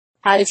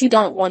If you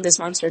don't want this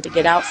monster to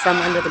get out from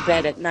under the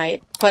bed at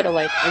night, put a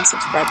like and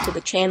subscribe to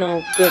the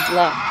channel. Good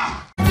luck.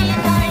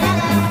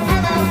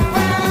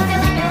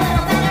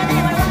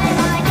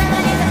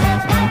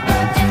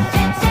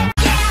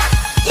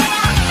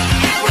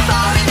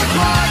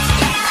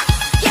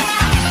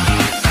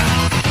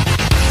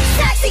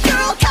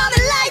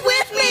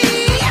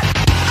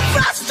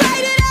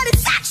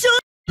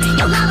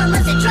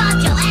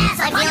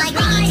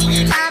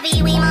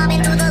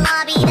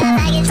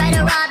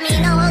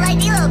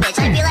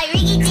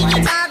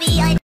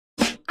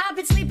 I've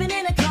been sleeping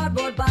in a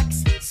cardboard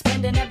box,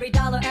 spending every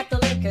dollar at the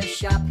liquor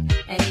shop.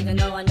 And even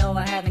though I know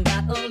I haven't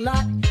got a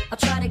lot, I'll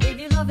try to give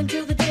you love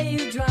until the day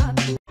you drop.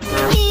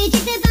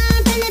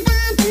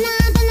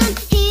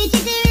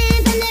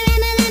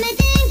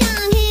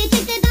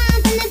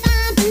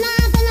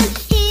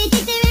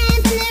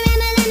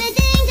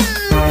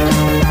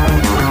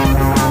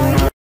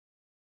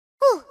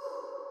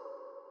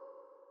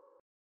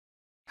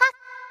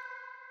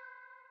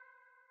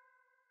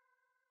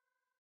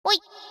 Oi!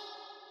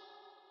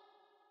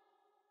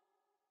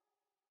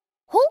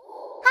 Hu!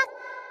 Ha!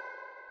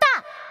 Ta!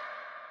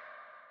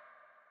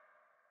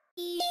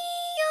 寄ら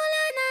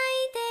な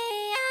いで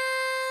や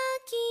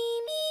君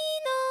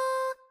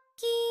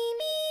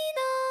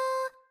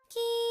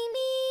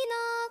の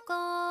声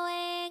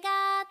が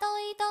ト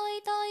イト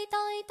イトイ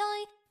トイト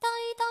イト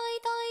イト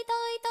イト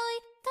イトイト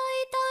イト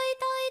イトイ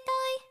トイト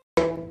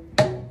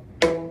イ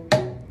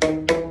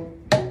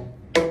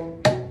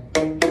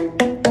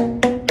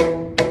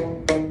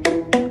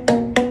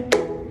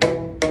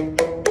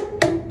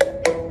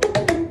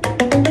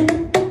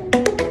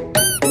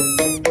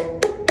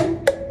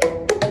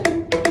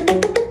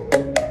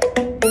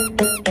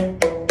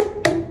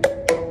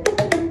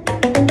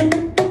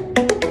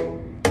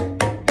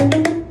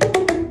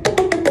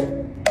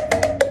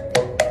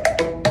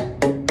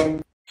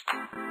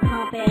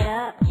Pump it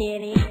up,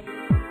 kitty.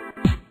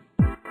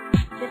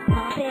 Just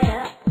pump it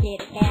up, kitty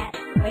cat.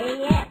 Where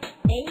you at?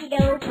 There you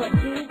go. Put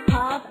two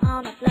paws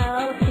on the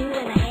floor, two in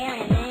the air,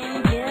 and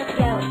then just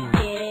go.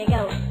 Kitty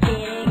go,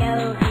 kitty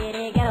go,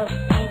 kitty go.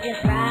 And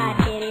just ride,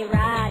 kitty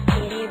ride,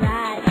 kitty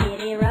ride,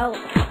 kitty roll.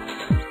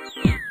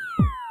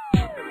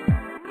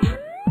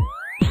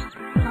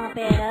 Pump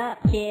it up,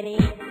 kitty.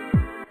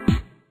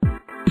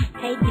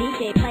 Hey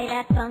DJ, play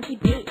that funky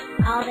beat.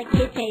 All the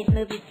kids say is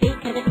move your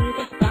feet, 'cause the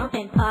music's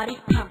bumping, party's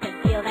pumping.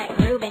 Feel that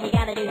groove and you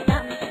gotta do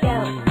something.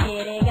 Go,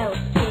 kitty go,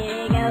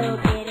 kitty go,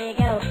 kitty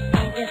go.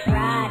 And just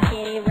ride,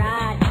 kitty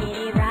ride,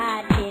 kitty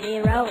ride, kitty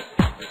roll.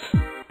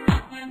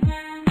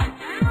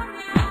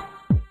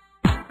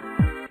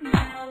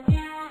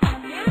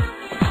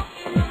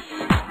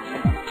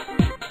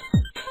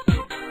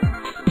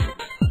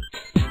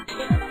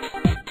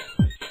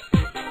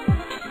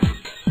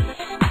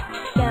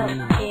 Go,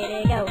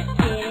 kitty go,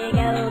 kitty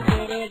go,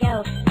 kitty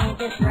go. And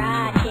just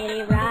ride,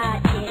 kitty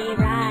ride, kitty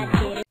ride,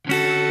 kitty.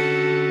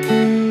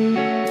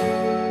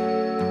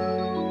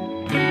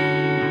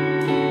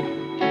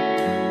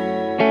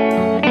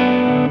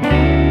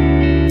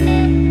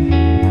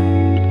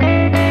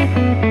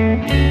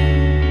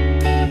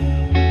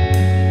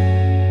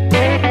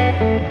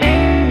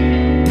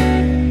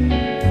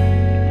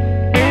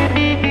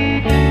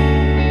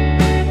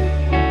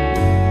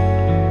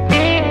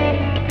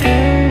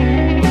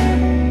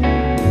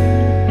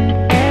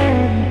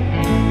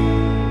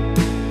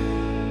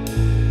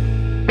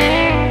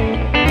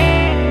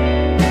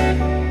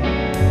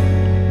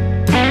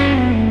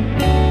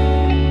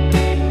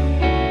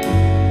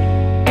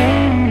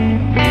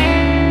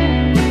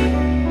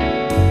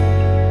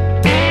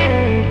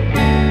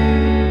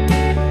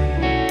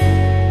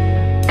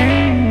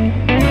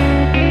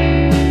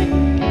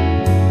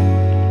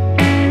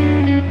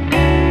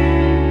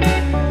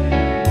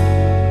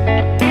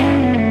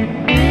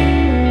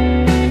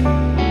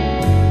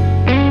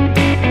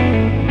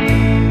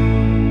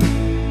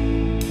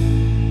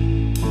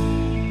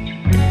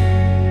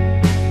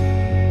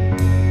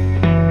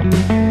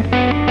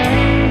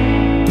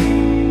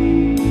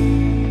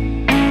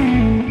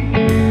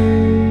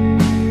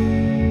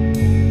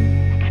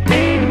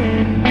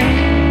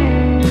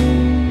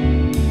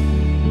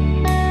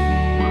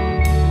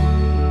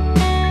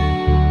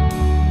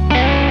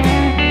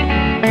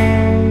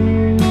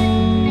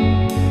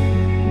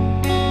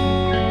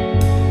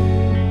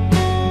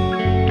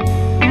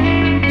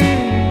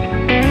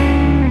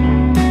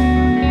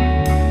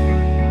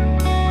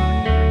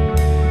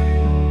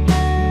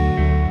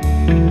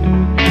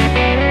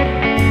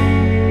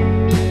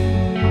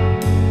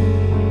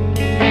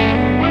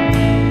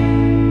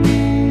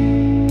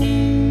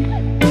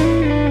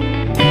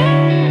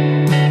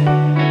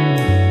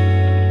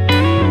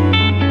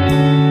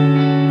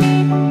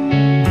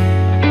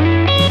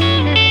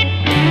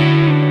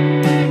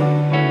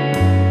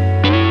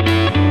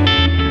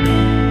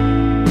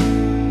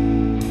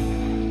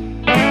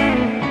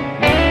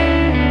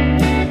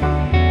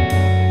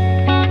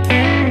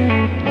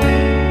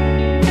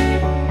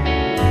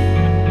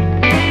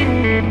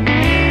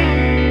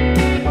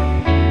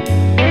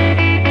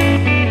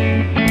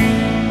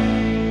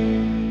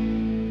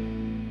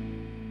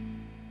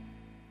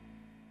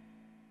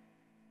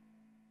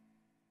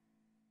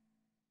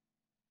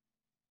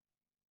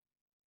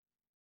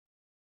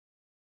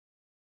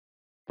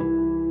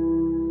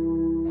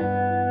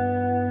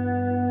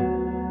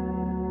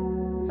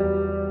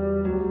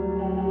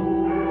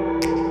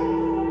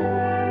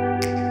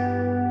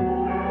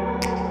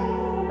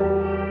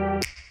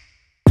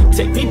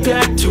 Take me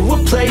back to a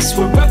place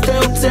where I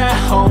felt at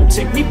home.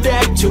 Take me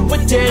back to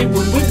a day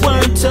when we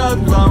weren't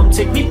alone.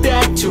 Take me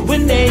back to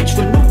an age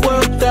when the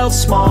world felt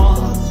small,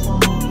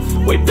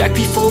 way back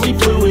before we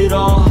blew it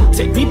all.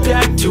 Take me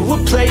back to a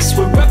place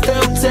where I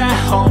felt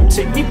at home.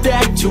 Take me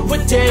back to a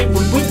day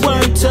when we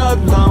weren't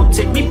alone.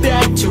 Take me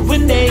back to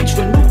an age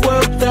when the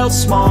world felt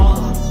small,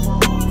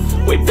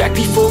 way back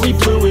before we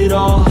blew it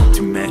all.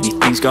 Too many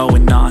things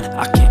going on,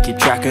 I can't keep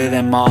track of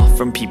them all.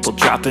 From people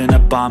dropping a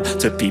bomb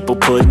to people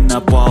putting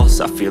up walls.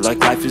 I feel like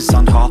life is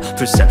on hold,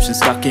 perception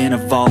stuck in a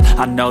vault.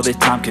 I know that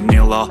time can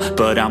heal all,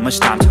 but how much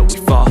time till we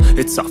fall?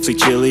 It's awfully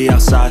chilly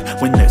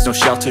outside when there's no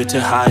shelter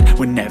to hide.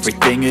 When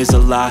everything is a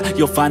lie,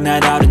 you'll find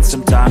that out in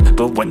some time.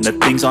 But when the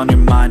things on your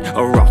mind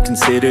are all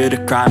considered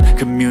a crime,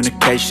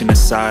 communication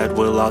aside,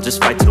 we'll all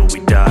just fight till we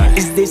die.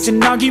 Is this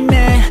an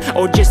argument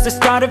or just the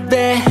start of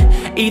it?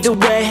 Either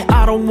way,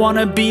 I don't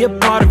wanna be a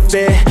part of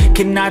it.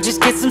 Can I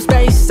just get some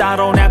space? I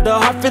don't have the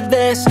heart for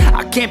this.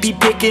 I can't be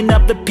picking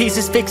up the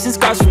pieces, fixing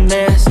scars from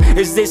this.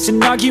 Is this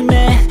an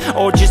argument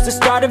or just the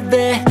start of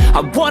it?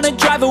 I wanna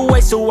drive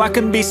away so I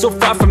can be so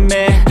far from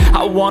it.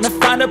 I wanna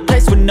find a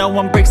place where no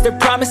one breaks their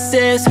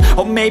promises,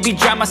 or maybe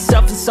drown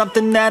myself in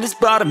something that is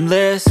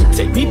bottomless.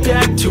 Take me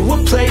back to a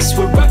place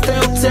where I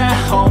felt at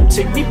home.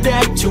 Take me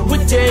back to a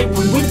day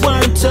when we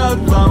weren't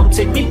alone.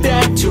 Take me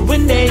back to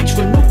an age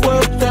when the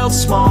world felt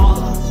small,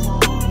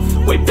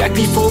 way back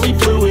before we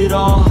blew it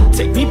all.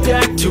 Take me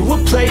back to a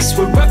place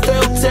where I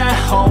felt at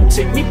home.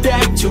 Take me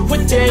back to a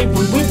day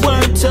when we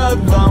weren't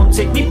alone.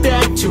 Take me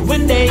back to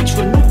an age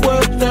when the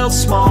world felt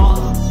small,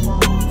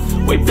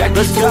 way back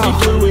before we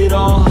blew it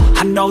all.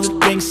 I know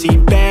that things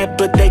seem bad,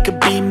 but they could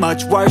be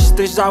much worse.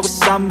 There's always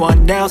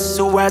someone else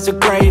who has a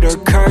greater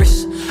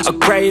curse, a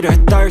greater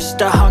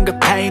thirst, a hunger,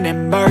 pain,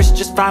 and mercy.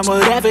 Just find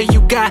whatever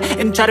you got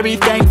and try to be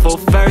thankful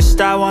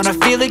first. I wanna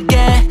feel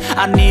again,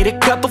 I need a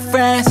couple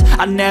friends.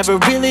 I never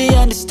really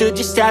understood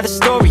just how the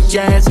story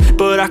ends,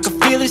 but I can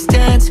feel it's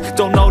tense,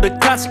 don't know the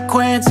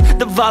consequence.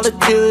 The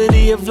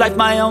volatility of life,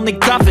 my only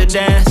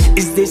confidence.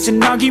 Is this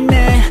an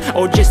argument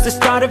or just the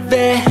start of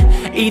it?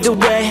 Either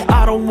way,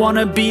 I don't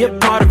wanna be a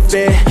part of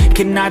it.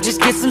 Can I just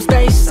get some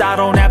space? I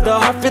don't have the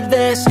heart for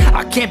this.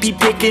 I can't be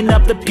picking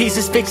up the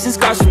pieces, fixing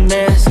scars from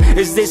this.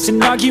 Is this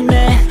an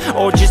argument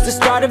or just the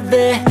start of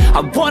it?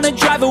 I wanna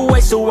drive away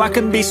so I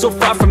can be so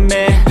far from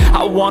it.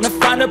 I wanna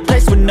find a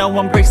place where no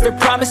one breaks their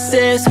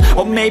promises,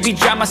 or maybe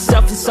drown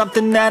myself in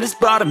something that is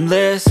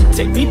bottomless.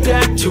 Take me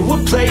back to a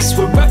place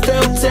where I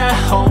felt at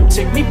home.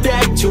 Take me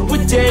back to a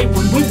day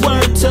when we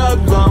weren't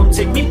alone.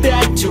 Take me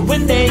back to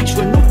an age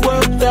when the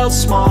world felt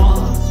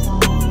small,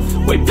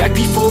 way back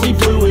before we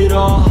blew it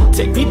all.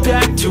 Take me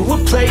back to a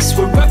place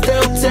where I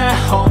felt at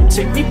home.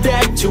 Take me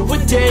back to a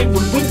day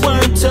when we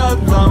weren't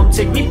alone.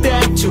 Take me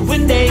back to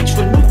an age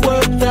when the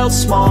world felt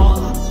small,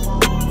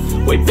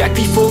 way back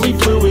before we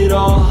blew it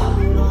all.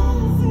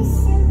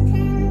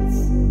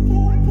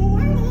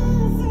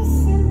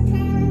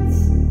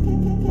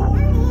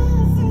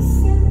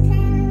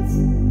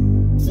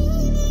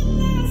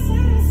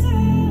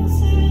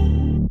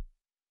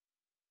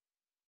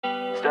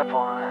 Step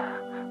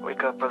 1,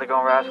 wake up early,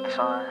 gonna rise with the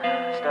sun.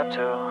 Step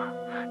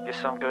 2, get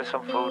some good,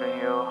 some food in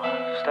you.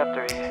 Step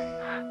 3,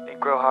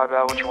 think real hard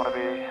about what you wanna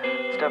be.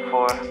 Step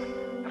 4,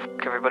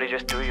 fuck everybody,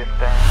 just do your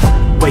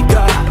thing. Wake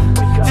up,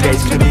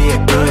 today's gonna be a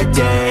good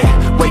day.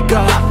 Wake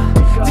up,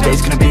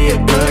 today's gonna be a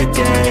good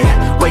day.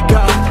 Wake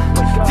up,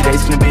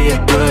 today's gonna be a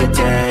good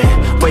day.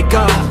 Wake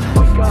up,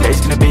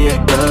 today's gonna be a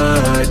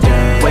good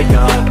day. Wake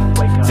up,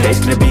 today's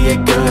gonna be a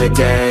good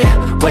day.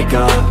 Wake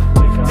up,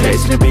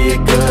 today's gonna be a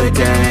good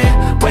day.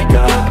 Wake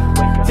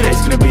up,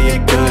 today's gonna be a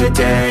good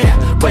day.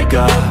 Wake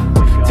up.